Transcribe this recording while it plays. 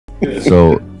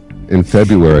So in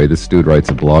February, this dude writes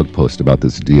a blog post about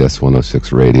this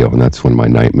DS-106 radio, and that's when my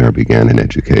nightmare began in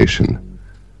education.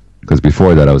 Because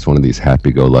before that, I was one of these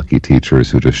happy-go-lucky teachers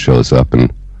who just shows up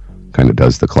and kind of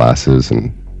does the classes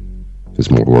and is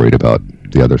more worried about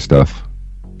the other stuff.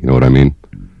 You know what I mean?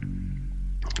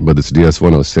 But this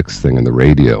DS-106 thing and the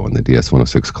radio and the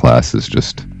DS-106 classes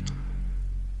just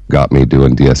got me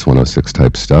doing DS-106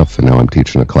 type stuff, and now I'm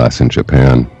teaching a class in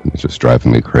Japan. It's just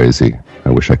driving me crazy. I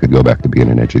wish I could go back to being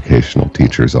an educational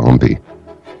teacher zombie,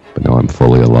 but now I'm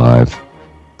fully alive.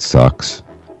 It sucks.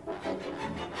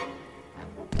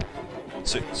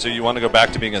 So you want to go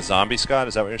back to being a zombie, Scott?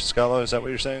 Is that what you're, Scottlo? Is that what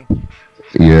you're saying?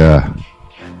 Yeah.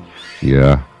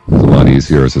 Yeah. It's a lot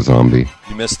easier as a zombie.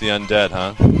 You miss the undead,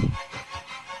 huh?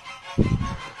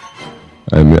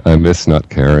 I miss not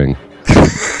caring.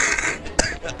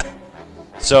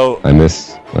 So I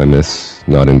miss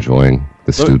not enjoying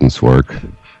the students' work.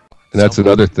 And that's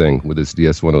another thing with this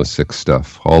DS-106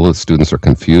 stuff. All the students are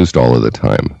confused all of the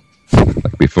time.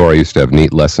 Like before, I used to have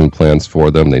neat lesson plans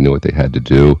for them. They knew what they had to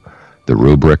do. The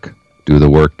rubric, do the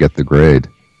work, get the grade.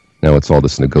 Now it's all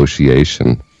this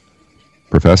negotiation.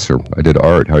 Professor, I did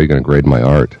art. How are you going to grade my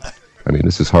art? I mean,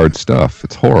 this is hard stuff.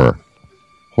 It's horror.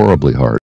 Horribly hard.